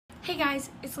Hey guys,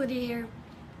 it's Lydia here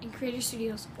in Creator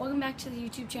Studios. Welcome back to the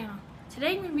YouTube channel.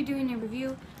 Today I'm going to be doing a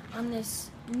review on this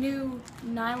new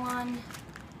nylon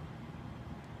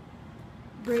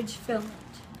bridge filament.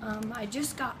 I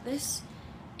just got this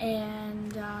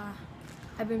and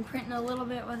I've been printing a little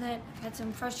bit with it. I've had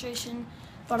some frustration,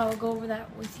 but I'll go over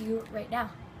that with you right now.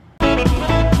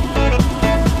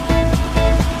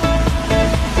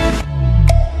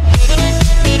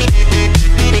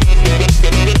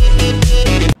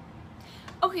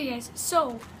 Okay guys,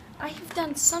 so I have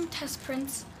done some test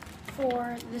prints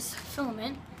for this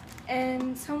filament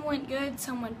and some went good,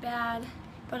 some went bad,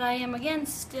 but I am again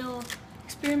still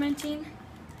experimenting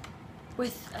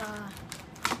with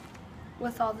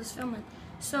all this filament.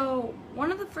 So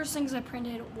one of the first things I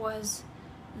printed was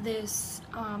this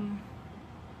 3D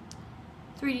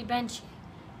benchy,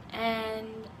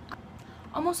 and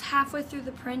almost halfway through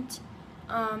the print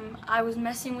I was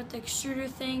messing with the extruder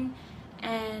thing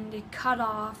and it cut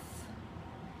off.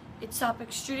 It stopped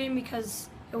extruding because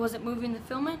it wasn't moving the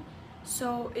filament,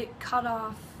 so it cut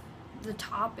off the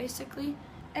top basically.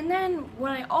 And then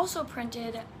what I also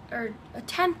printed or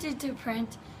attempted to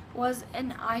print was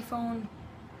an iPhone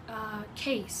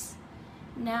case.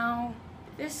 Now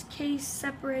this case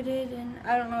separated, and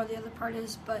I don't know what the other part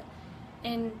is, but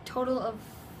in total of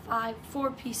four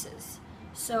pieces.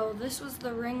 So this was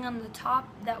the ring on the top,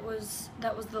 that was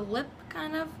the lip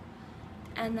kind of,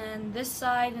 and then this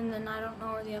side, and then I don't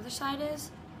know where the other side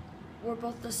is, were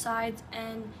both the sides,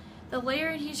 and the layer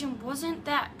adhesion wasn't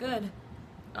that good.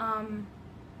 I'm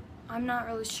not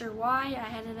really sure why. I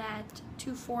had it at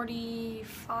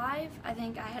 245, I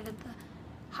think I had it the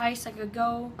highest I could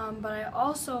go, but I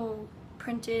also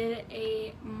printed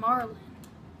a Marlin.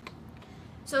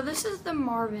 So this is the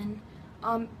Marvin.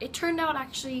 It turned out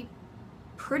actually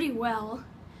pretty well,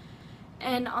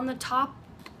 and on the top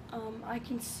I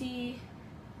can see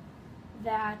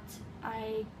that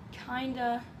I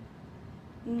kinda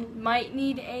might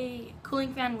need a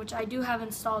cooling fan, which I do have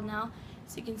installed now,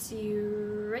 so you can see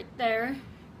right there.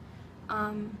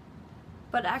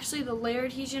 But actually the layer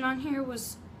adhesion on here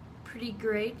was pretty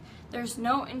great. There's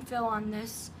no infill on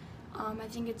this. I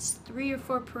think it's 3 or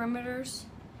 4 perimeters,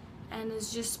 and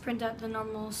is just print at the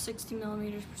normal 60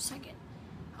 millimeters per second.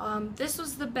 This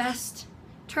was the best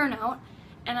turnout,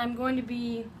 and I'm going to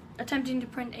be attempting to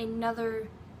print another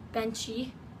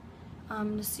benchy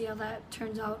to see how that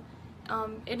turns out.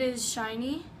 It is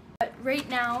shiny, but right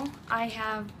now I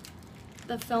have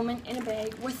the filament in a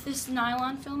bag. With this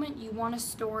nylon filament, you want to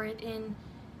store it in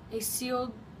a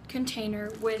sealed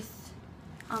container with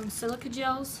silica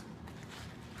gels,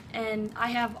 and I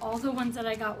have all the ones that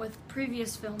I got with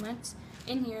previous filaments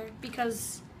in here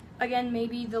because, again,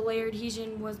 maybe the layer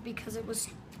adhesion was because it was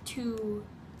too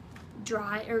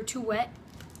dry or too wet,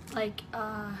 like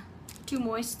too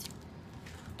moist.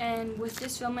 And with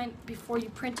this filament, before you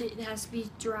print it, it has to be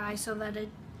dry so that it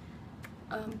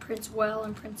prints well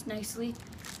and prints nicely.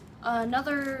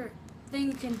 Another thing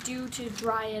you can do to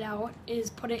dry it out is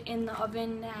put it in the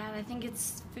oven at, I think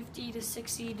it's 50 to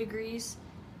 60 degrees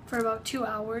for about 2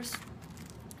 hours,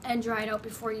 and dry it out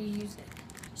before you use it.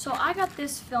 So I got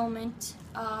this filament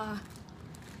on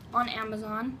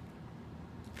Amazon.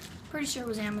 Pretty sure it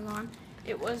was Amazon.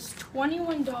 It was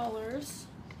 $21,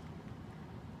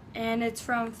 and it's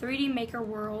from 3D Maker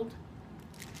World.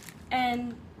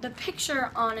 And the picture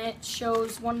on it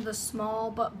shows one of the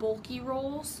small but bulky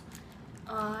rolls,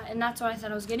 and that's what I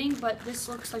thought I was getting. But this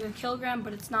looks like a kilogram,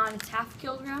 but it's not. It's half a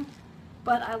kilogram.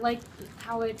 But I like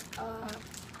how it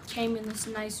came in this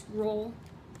nice roll,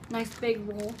 nice big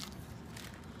roll.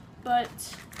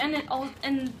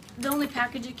 And the only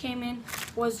package it came in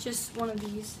was just one of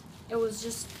these. It was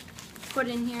just put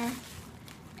in here,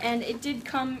 and it did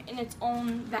come in its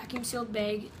own vacuum sealed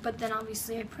bag, but then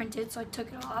obviously I printed, so I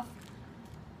took it off.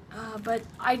 But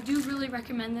I do really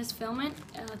recommend this filament.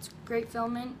 It's a great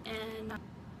filament, and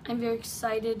I'm very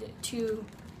excited to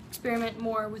experiment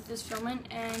more with this filament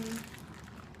and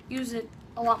use it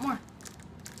a lot more.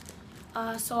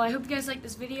 So I hope you guys like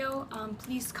this video.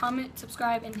 Please comment,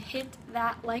 subscribe, and hit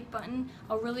that like button.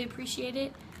 I'll really appreciate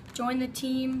it. Join the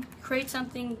team, create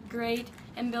something great,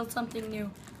 and build something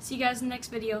new. See you guys in the next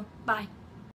video. Bye.